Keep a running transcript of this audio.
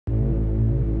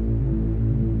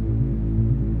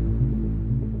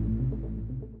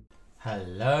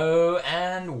Hello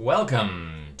and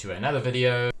welcome to another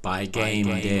video by Game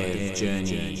Dev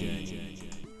Journey.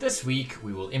 This week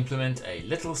we will implement a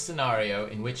little scenario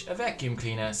in which a vacuum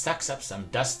cleaner sucks up some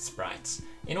dust sprites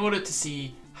in order to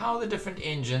see how the different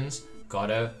engines,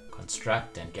 Godot,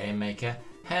 Construct and GameMaker,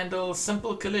 handle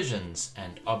simple collisions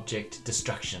and object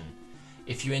destruction.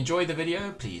 If you enjoy the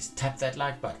video, please tap that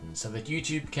like button so that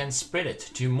YouTube can spread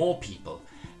it to more people.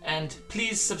 And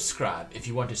please subscribe if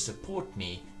you want to support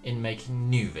me in making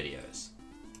new videos.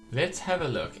 Let's have a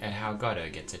look at how Godot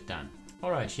gets it done.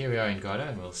 Alright, here we are in Godot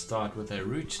and we'll start with a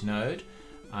root node.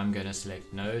 I'm going to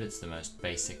select node, it's the most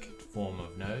basic form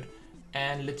of node.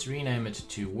 And let's rename it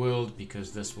to world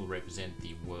because this will represent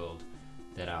the world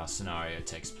that our scenario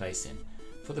takes place in.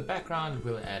 For the background,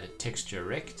 we'll add a texture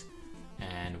rect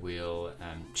and we'll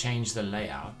change the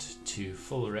layout to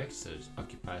full rect so it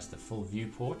occupies the full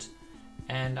viewport.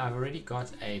 And I've already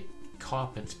got a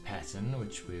carpet pattern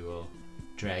which we will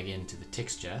drag into the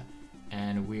texture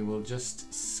and we will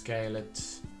just scale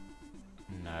it.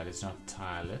 No, let's not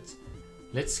tile it.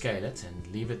 Let's scale it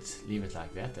and leave it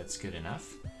like that. That's good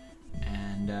enough.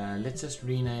 And let's just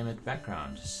rename it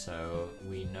background so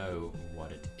we know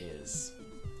what it is.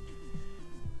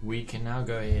 We can now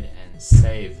go ahead and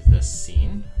save this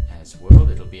scene as world.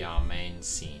 It'll be our main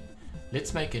scene.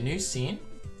 Let's make a new scene.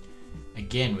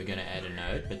 Again, we're going to add a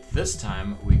node, but this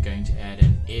time we're going to add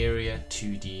an area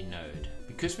 2D node.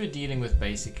 Because we're dealing with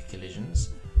basic collisions,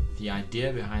 the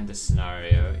idea behind this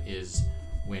scenario is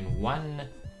when one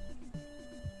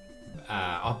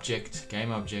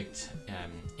game object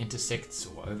intersects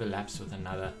or overlaps with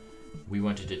another, we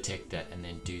want to detect that and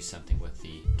then do something with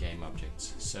the game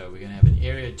objects. So we're going to have an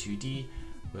area 2D,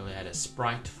 we'll add a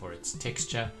sprite for its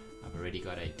texture. I've already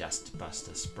got a dust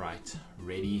buster sprite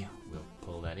ready, we'll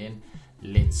pull that in.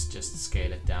 Let's just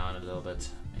scale it down a little bit,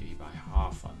 maybe by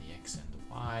half on the X and the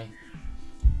Y.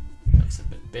 Looks a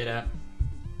bit better.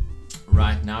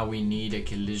 Right now we need a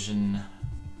collision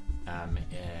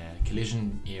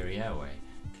area or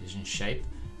a collision shape.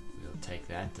 We'll take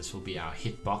that. This will be our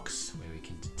hitbox where we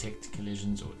can detect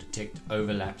collisions or detect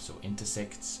overlaps or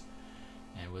intersects.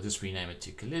 And we'll just rename it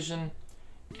to collision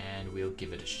and we'll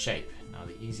give it a shape. Now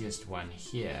the easiest one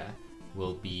here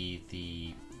will be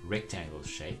the rectangle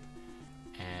shape.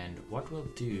 And what we'll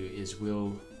do is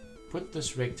we'll put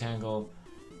this rectangle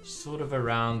sort of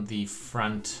around the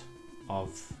front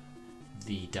of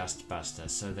the dust buster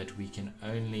so that we can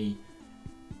only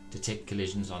detect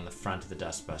collisions on the front of the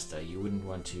dust buster. You wouldn't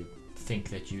want to think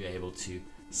that you're able to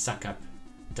suck up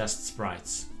dust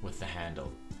sprites with the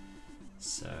handle.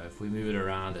 So if we move it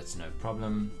around, it's no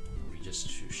problem. We just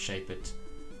shape it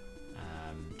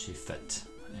to fit.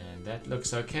 And that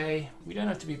looks okay. We don't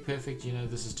have to be perfect, you know,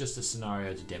 this is just a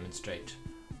scenario to demonstrate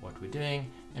what we're doing,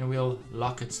 and we'll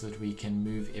lock it so that we can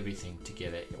move everything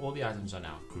together. All the items are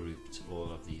now grouped,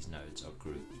 all of these nodes are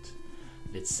grouped.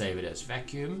 Let's save it as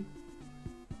vacuum.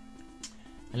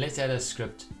 And let's add a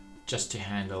script just to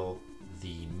handle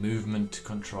the movement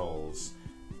controls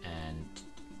and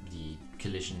the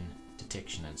collision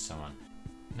detection and so on.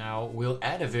 Now we'll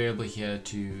add a variable here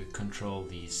to control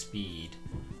the speed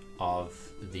of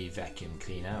the vacuum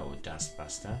cleaner or dust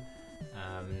buster.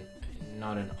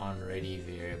 Not an onReady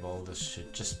variable, this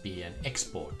should just be an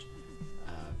export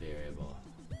variable.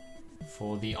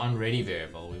 For the onReady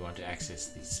variable, we want to access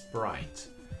the sprite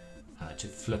to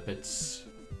flip its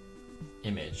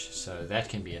image, so that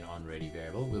can be an onReady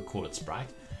variable. We'll call it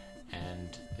sprite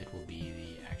and it will be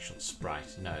the actual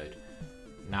sprite node.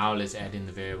 Now let's add in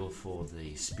the variable for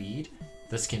the speed.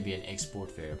 This can be an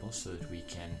export variable so that we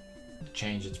can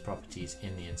change its properties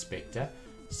in the inspector.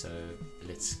 So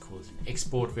let's call it an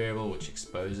export variable which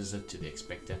exposes it to the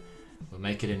inspector. We'll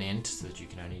make it an int so that you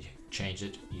can only change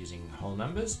it using whole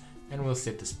numbers, and we'll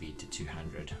set the speed to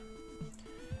 200.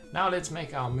 Now let's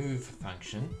make our move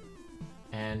function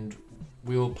and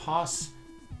we'll pass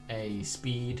a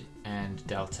speed and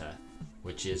delta,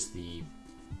 which is the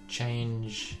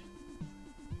change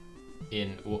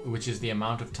in, which is the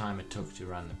amount of time it took to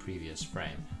run the previous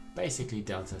frame. Basically,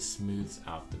 delta smooths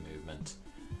out the movement.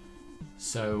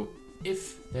 So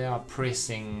if they are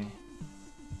pressing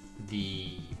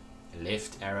the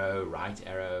left arrow, right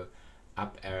arrow,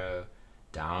 up arrow,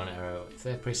 down arrow, if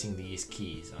they're pressing these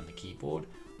keys on the keyboard,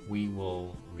 we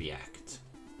will react.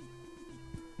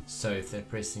 So if they're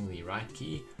pressing the right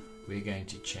key, we're going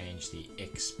to change the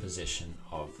X position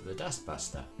of the dust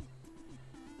buster.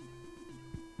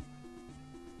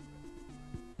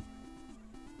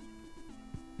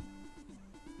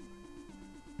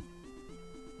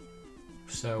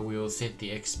 So we will set the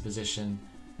X position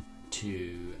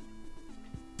to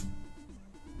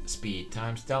speed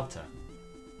times delta.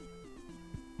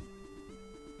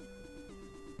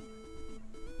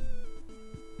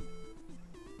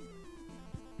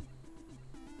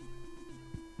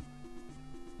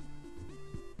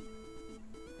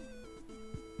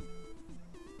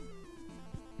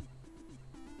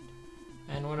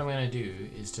 do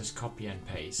is just copy and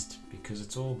paste, because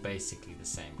it's all basically the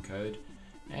same code,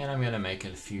 and I'm going to make a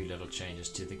few little changes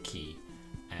to the key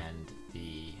and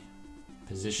the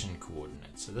position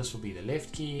coordinates. So this will be the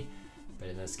left key, but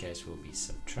in this case we'll be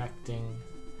subtracting,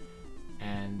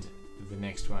 and the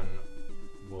next one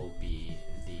will be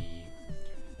the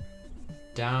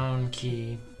down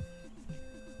key,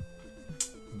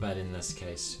 but in this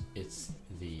case it's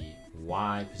the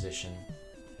Y position,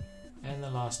 and the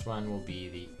last one will be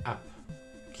the up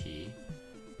key,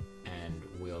 and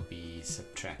we'll be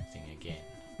subtracting again.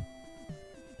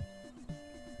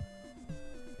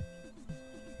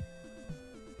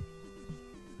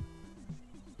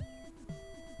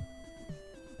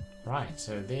 Right,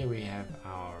 so there we have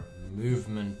our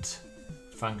movement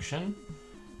function,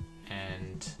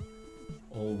 and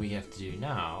all we have to do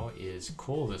now is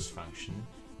call this function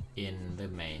in the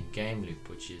main game loop,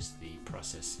 which is the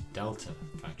process delta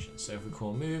function. So if we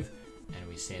call move and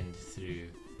we send through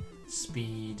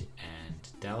speed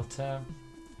and delta,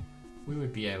 we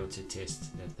would be able to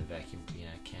test that the vacuum cleaner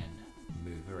can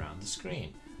move around the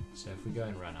screen. So if we go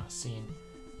and run our scene,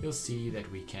 you'll see that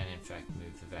we can in fact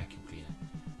move the vacuum cleaner,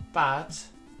 but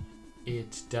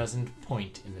it doesn't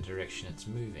point in the direction it's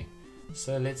moving.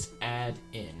 So let's add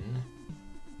in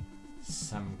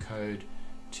some code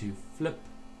to flip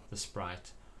the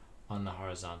sprite on the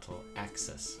horizontal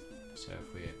axis. So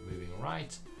if we're moving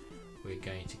right, we're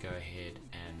going to go ahead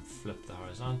and flip the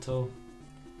horizontal,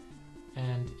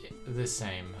 and the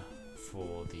same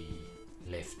for the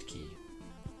left key.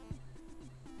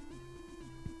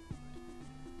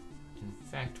 In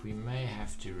fact, we may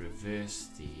have to reverse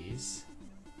these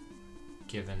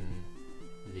given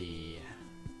the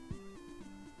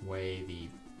way the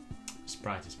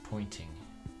sprite is pointing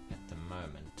at the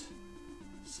moment.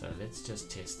 So let's just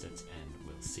test it and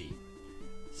we'll see.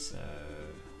 So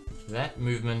that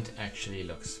movement actually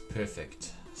looks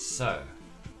perfect. So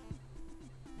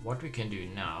what we can do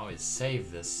now is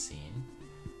save this scene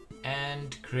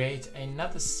and create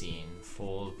another scene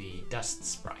for the dust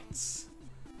sprites.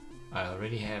 I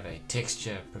already have a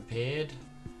texture prepared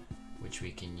which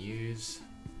we can use.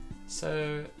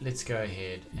 So let's go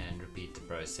ahead and repeat the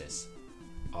process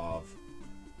of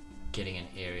getting an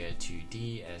area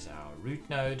 2D as our root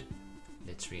node.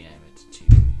 Let's rename it to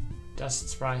dust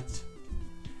sprite.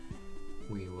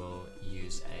 We will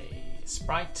use a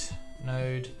sprite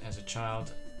node as a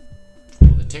child for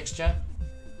the texture.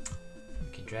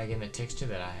 We can drag in the texture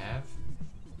that I have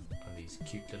of these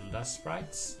cute little dust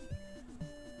sprites.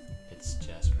 Let's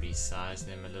just resize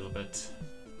them a little bit,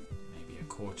 maybe a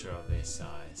quarter of their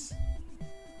size.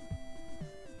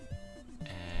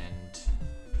 And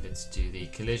let's do the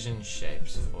collision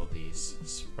shapes for these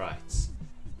sprites.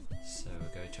 So we'll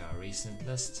go to our recent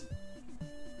list,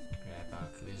 grab our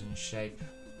collision shape,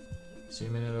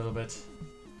 zoom in a little bit.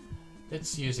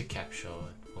 Let's use a capsule,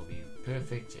 it will be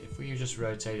perfect. If we just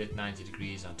rotate it 90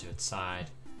 degrees onto its side,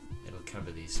 it'll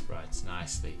cover these sprites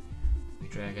nicely. We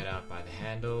drag it out by the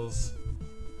handles,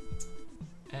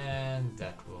 and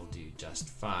that will do just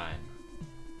fine.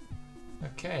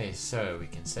 Okay, so we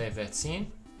can save that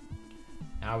scene.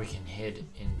 Now we can head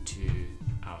into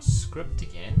our script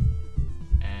again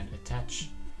and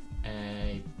attach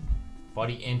a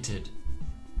body entered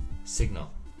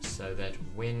signal, so that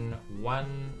when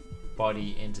one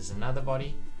body enters another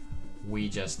body, we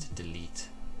just delete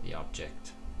the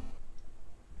object.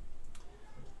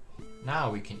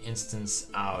 Now we can instance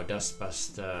our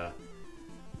dustbuster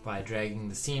by dragging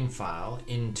the scene file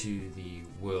into the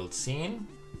world scene.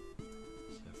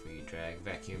 So if we drag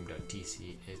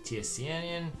vacuum.tscn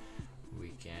in,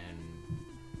 we can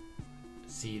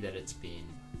see that it's been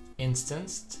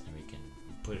instanced, and we can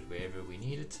put it wherever we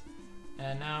need it.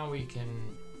 And now we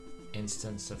can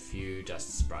instance a few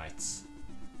dust sprites,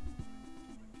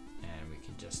 and we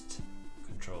can just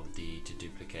Control D to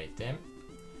duplicate them.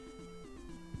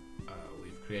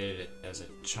 We've created it as a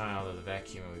child of the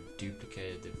vacuum, and we've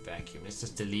duplicated the vacuum. Let's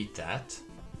just delete that.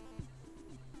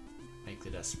 Make the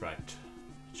dust sprite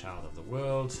a child of the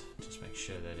world. Just make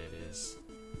sure that it is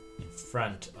in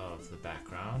front of the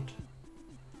background.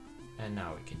 And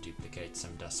now we can duplicate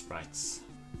some dust sprites.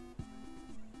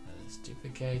 Let's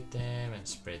duplicate them and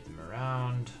spread them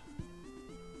around.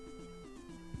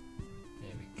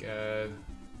 There we go.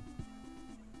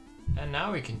 And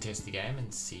now we can test the game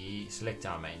and see, select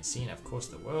our main scene, of course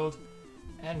the world,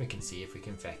 and we can see if we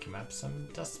can vacuum up some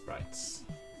dust sprites.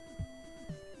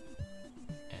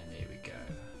 And there we go.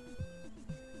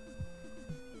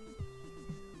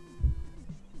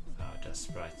 Our dust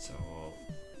sprites are all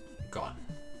gone.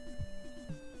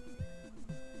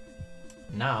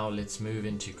 Now let's move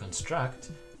into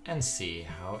construct and see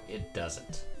how it does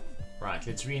it. Right,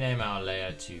 let's rename our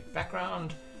layer to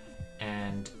background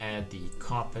and add the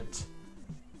carpet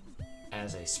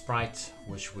as a sprite,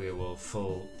 which we will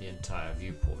fill the entire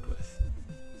viewport with.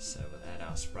 So we'll add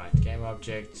our sprite game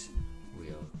object,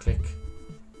 we'll click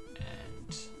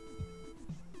and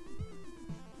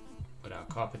put our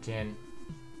carpet in,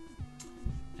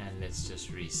 and let's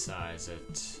just resize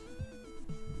it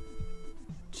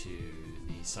to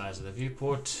the size of the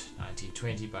viewport,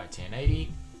 1920 by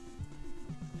 1080,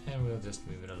 and we'll just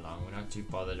move it along. We're not too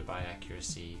bothered by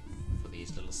accuracy for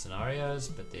these little scenarios,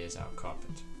 but there's our carpet.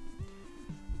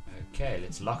 Okay,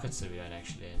 let's lock it so we don't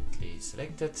accidentally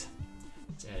select it.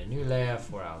 Let's add a new layer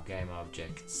for our game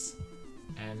objects,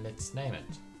 and let's name it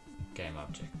game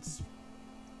objects.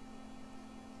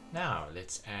 Now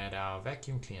let's add our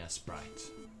vacuum cleaner sprite.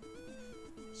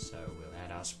 So we'll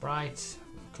add our sprite,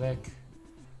 we'll click,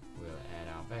 we'll add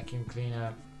our vacuum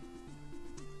cleaner,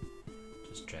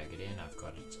 just drag it in, I've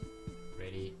got it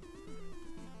ready.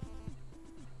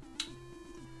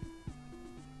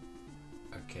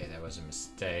 Okay, that was a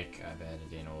mistake, I've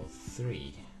added in all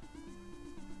three.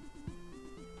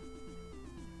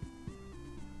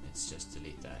 Let's just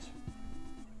delete that.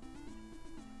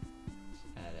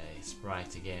 Add a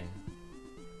sprite again,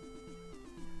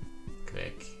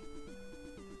 click,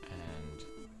 and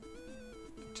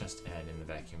just add in the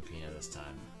vacuum cleaner this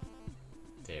time.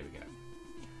 There we go.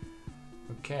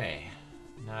 Okay,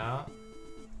 now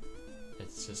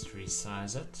let's just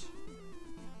resize it.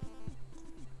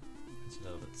 It's a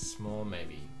little bit small,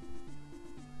 maybe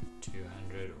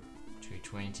 200 or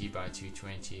 220 by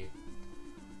 220.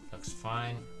 Looks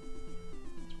fine.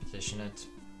 Let's position it.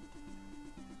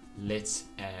 Let's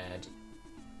add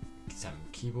some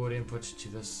keyboard input to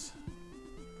this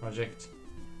project,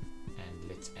 and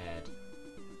let's add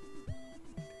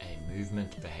a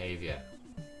movement behavior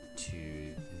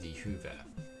to the Hoover.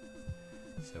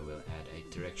 So we'll add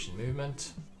a direction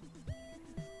movement,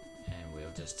 and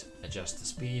we'll just adjust the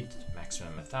speed,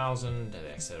 maximum 1000,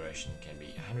 the acceleration can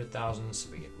be 100,000,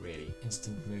 so we get really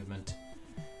instant movement.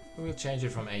 We'll change it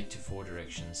from 8 to 4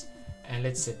 directions, and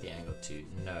let's set the angle to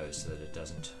no so that it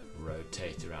doesn't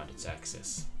rotate around its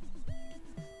axis.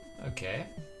 Okay,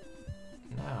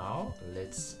 now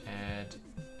let's add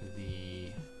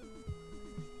the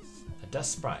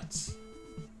dust sprites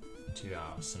to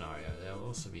our scenario. There'll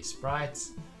also be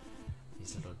sprites,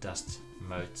 these little dust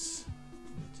motes.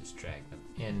 We'll just drag them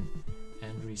in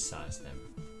and resize them.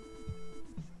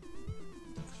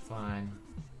 Looks fine.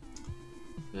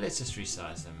 Let's just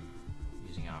resize them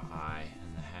using our eye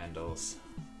and the handles,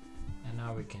 and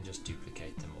now we can just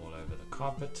duplicate them all over the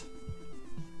carpet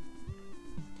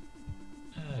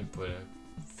and put a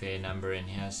fair number in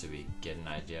here so we get an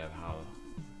idea of how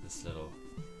this little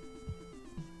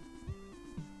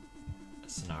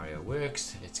scenario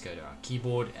works. Let's go to our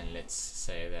keyboard and let's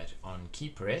say that on key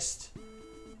pressed,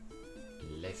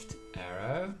 left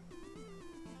arrow,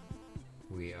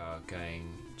 we are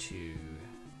going to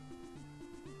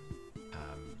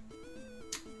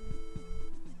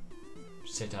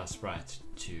set our sprite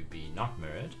to be not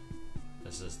mirrored.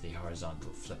 This is the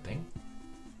horizontal flipping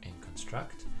in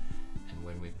construct, and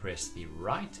when we press the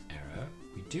right arrow,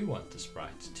 we do want the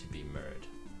sprite to be mirrored.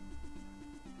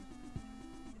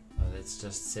 Well, let's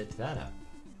just set that up.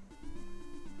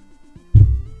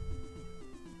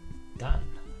 Done.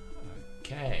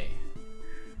 Okay.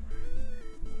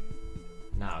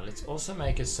 Now let's also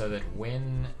make it so that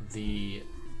when the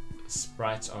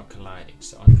sprites are colliding,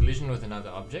 so on collision with another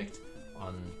object,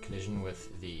 on collision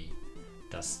with the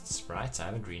dust sprites, I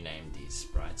haven't renamed these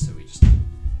sprites, so we're just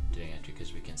doing it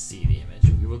because we can see the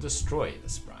image, we will destroy the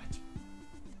sprite.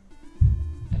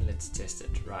 And let's test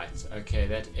it. Right, okay,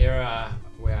 that error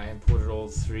where I imported all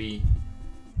three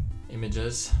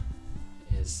images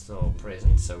is still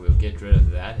present, so we'll get rid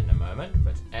of that in a moment,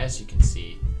 but as you can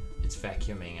see, it's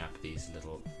vacuuming up these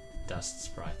little dust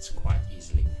sprites quite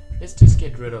easily. Let's just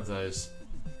get rid of those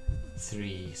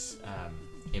three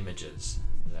images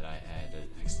that I added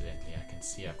accidentally. I can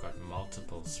see I've got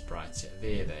multiple sprites here.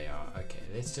 There they are. Okay,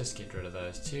 let's just get rid of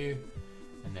those two,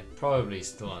 and they're probably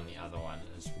still on the other one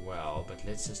as well, but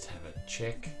let's just have a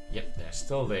check. Yep, they're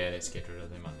still there. Let's get rid of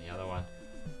them on the other one,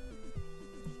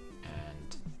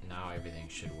 and now everything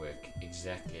should work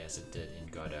exactly as it did in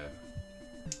Godot.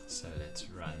 So let's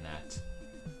run that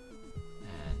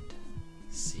and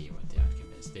see what the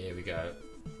outcome is. There we go.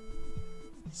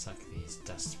 Suck these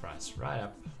dust sprites right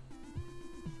up.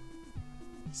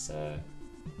 So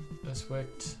this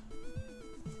worked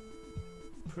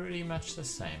pretty much the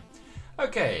same.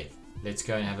 Okay, let's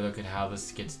go and have a look at how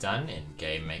this gets done in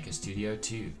GameMaker Studio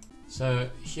 2. So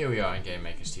here we are in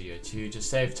GameMaker Studio 2. To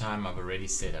save time, I've already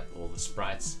set up all the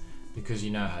sprites. because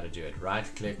you know how to do it. Right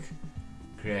click,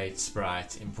 create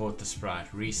sprite, import the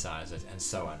sprite, resize it, and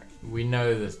so on. We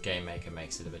know that GameMaker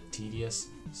makes it a bit tedious,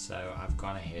 so I've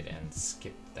gone ahead and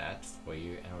skipped that for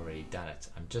you and already done it.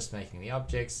 I'm just making the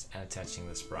objects and attaching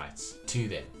the sprites to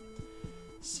them.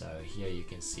 So here you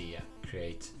can see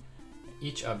create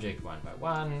each object one by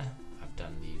one. I've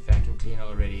done the vacuum cleaner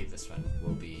already. This one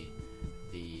will be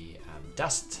the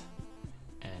dust,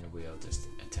 and we'll just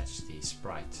attach the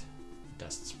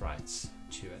dust sprites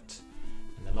to it.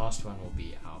 And the last one will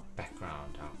be our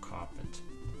background, our carpet.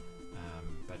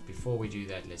 But before we do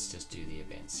that, let's just do the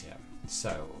events here.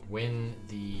 So when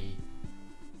the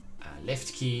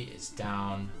left key is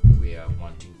down, we are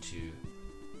wanting to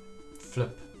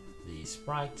flip the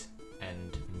sprite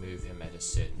and move him at a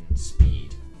certain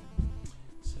speed.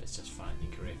 So let's just find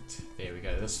the correct, there we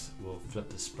go. This will flip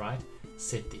the sprite.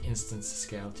 Set the instance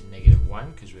scale to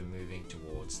 -1 because we're moving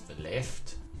towards the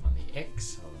left on the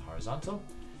X or the horizontal.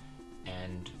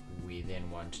 And we then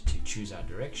want to choose our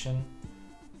direction,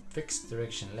 fixed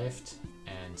direction left,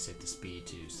 and set the speed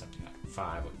to something like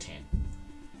 5 or 10.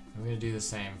 And we're going to do the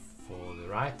same for the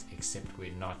right, except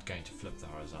we're not going to flip the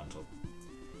horizontal.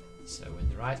 So when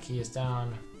the right key is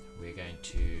down, we're going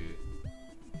to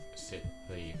set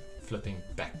the flipping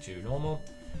back to normal,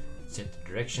 set the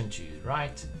direction to the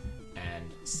right,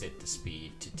 and set the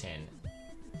speed to 10.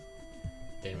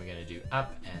 Then we're going to do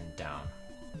up and down.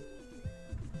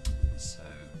 So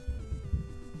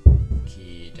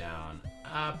key down,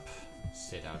 up,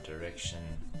 set our direction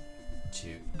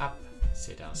to up,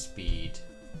 set our speed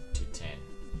to 10.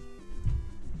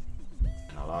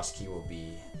 And our last key will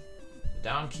be the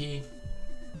down key.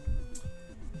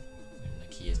 When the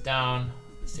key is down,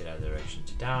 set our direction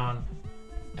to down,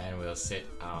 and we'll set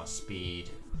our speed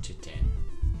to 10.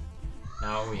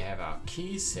 Now we have our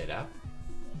keys set up.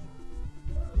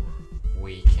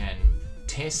 We can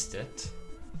test it.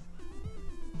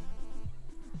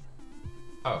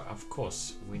 Oh, of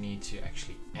course, we need to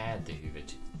actually add the Hoover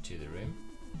to the room.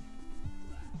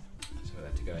 So we'll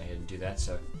have to go ahead and do that.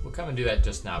 So we'll come and do that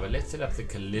just now, but let's set up the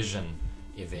collision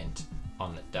event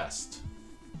on the dust.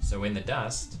 So when the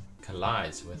dust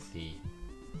collides with the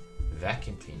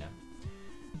vacuum cleaner,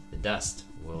 the dust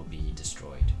will be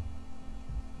destroyed.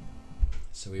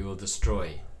 So we will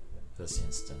destroy this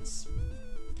instance.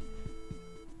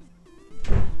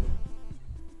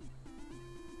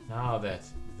 Now that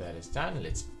that is done,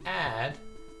 let's add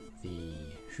the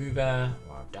Hoover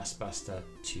or Dustbuster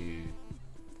to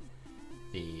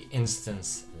the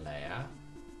instance layer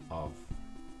of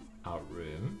our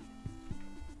room.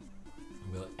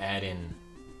 We'll add in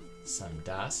some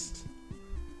dust,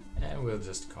 and we'll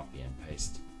just copy and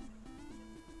paste.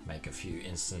 Make a few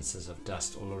instances of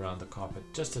dust all around the carpet,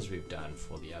 just as we've done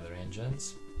for the other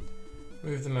engines.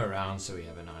 Move them around so we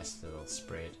have a nice little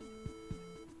spread.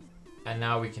 And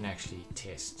now we can actually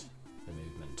test the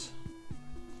movement.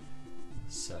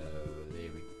 So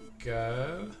there we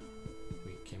go.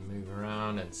 We can move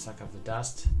around and suck up the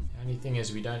dust. The only thing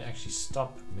is we don't actually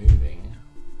stop moving.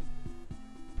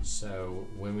 So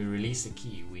when we release the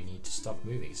key, we need to stop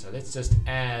moving. So let's just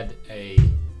add a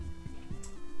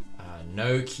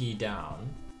no key down.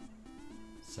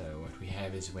 So what we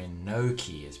have is when no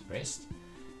key is pressed,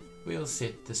 we'll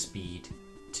set the speed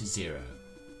to 0.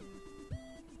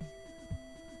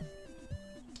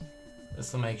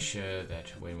 This will make sure that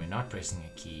when we're not pressing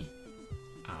a key,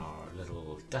 our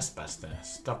little dustbuster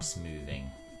stops moving.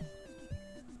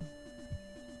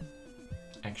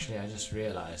 Actually, I just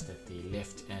realized that the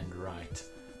left and right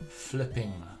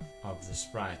flipping of the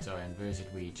sprites are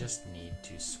inverted. We just need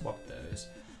to swap those.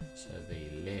 So the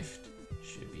left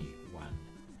should be 1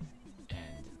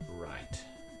 and right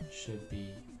should be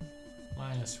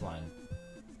 -1,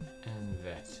 and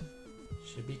that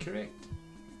should be correct.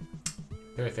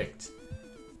 Perfect.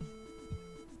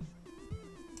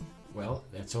 Well,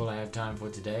 that's all I have time for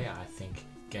today. I think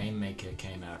GameMaker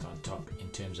came out on top in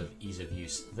terms of ease of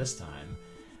use this time.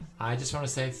 I just want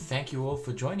to say thank you all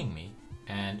for joining me,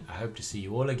 and I hope to see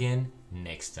you all again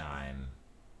next time.